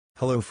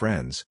Hello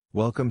friends,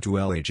 welcome to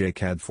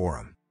ArchiCAD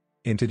Forum.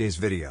 In today's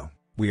video,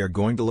 we are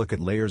going to look at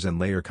layers and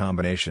layer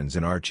combinations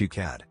in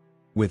ArchiCAD.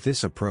 With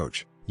this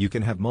approach, you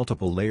can have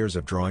multiple layers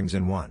of drawings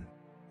in one.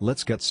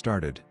 Let's get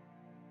started.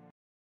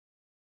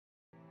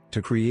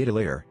 To create a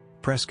layer,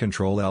 press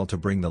Ctrl L to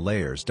bring the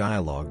Layers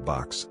dialog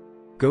box.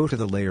 Go to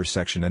the Layers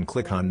section and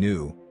click on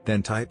New,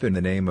 then type in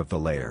the name of the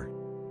layer.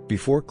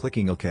 Before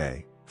clicking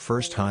OK,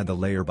 first hide the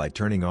layer by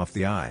turning off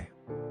the eye.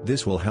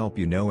 This will help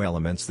you know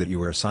elements that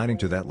you are assigning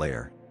to that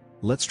layer.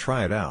 Let's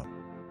try it out.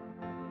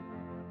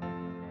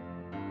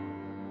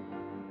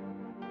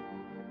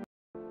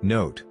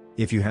 Note,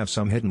 if you have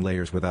some hidden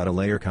layers without a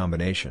layer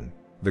combination,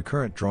 the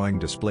current drawing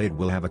displayed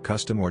will have a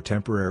custom or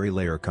temporary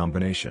layer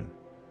combination,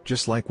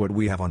 just like what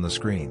we have on the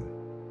screen.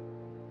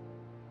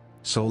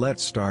 So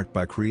let's start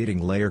by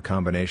creating layer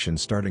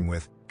combinations, starting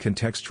with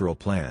contextual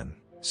plan,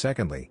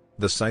 secondly,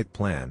 the site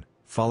plan,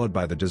 followed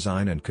by the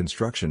design and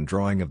construction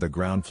drawing of the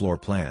ground floor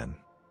plan.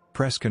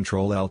 Press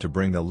Ctrl L to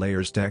bring the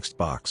Layers text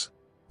box.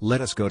 Let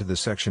us go to the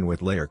section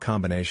with layer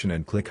combination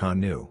and click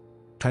on New.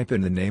 Type in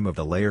the name of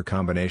the layer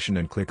combination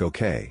and click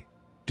OK.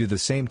 Do the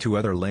same to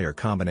other layer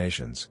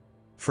combinations.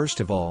 First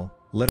of all,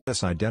 let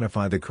us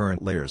identify the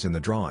current layers in the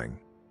drawing.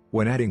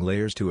 When adding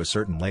layers to a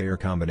certain layer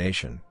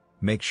combination,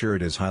 make sure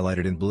it is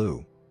highlighted in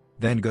blue.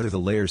 Then go to the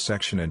Layers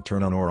section and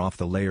turn on or off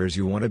the layers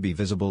you want to be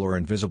visible or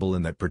invisible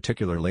in that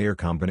particular layer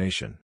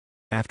combination.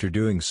 After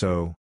doing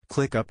so,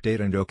 click Update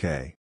and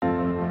OK.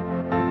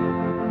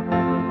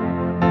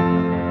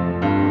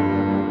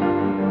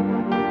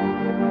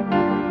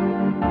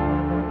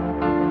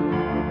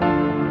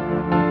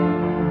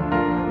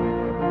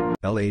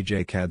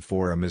 ArchiCAD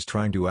Forum is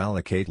trying to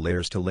allocate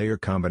layers to layer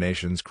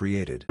combinations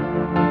created.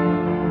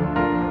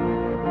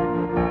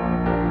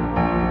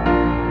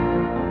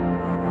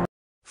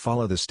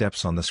 Follow the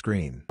steps on the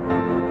screen.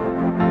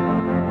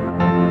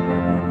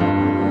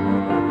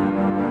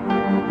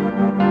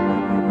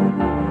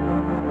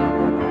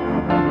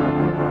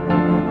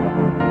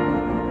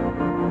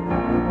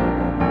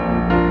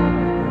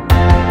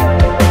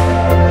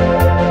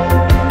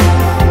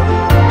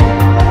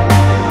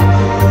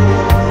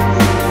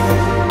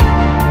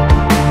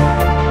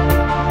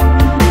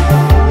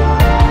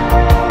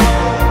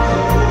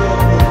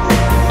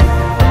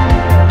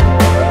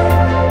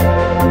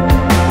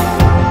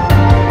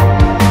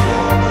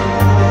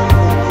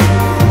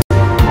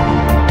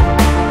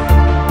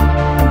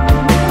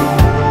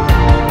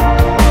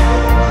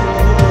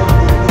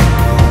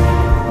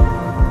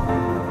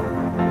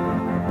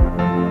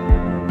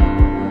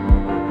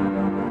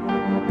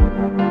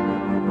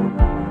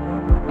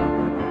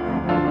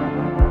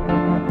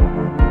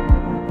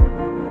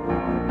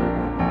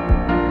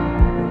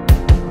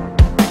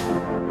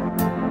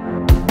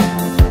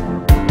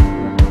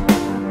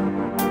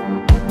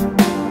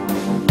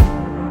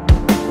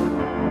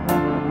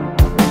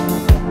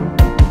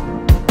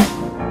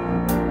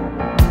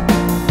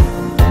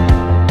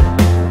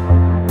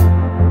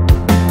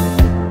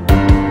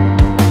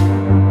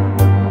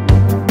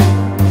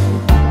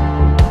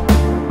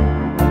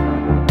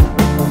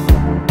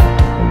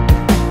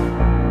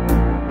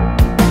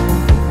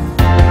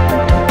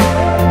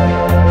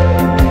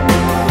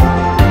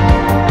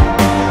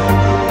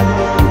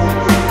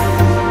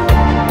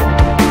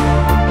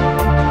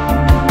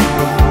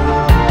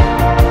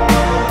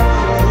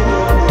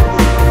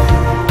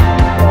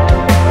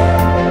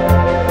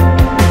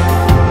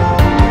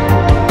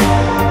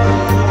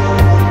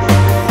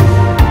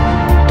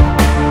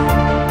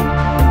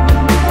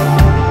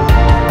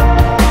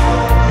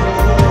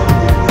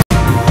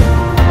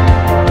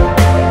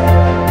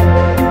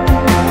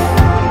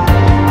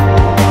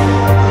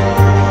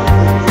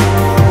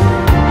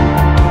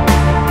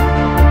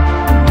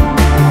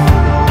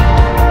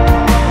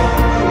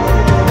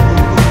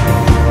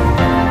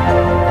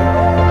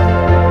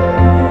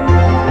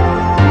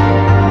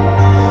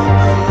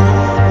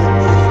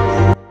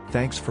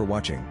 Thanks for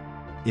watching.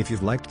 If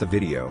you've liked the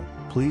video,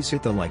 please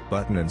hit the like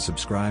button and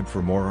subscribe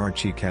for more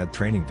ArchiCAD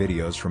training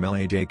videos from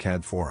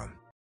ArchiCAD Forum.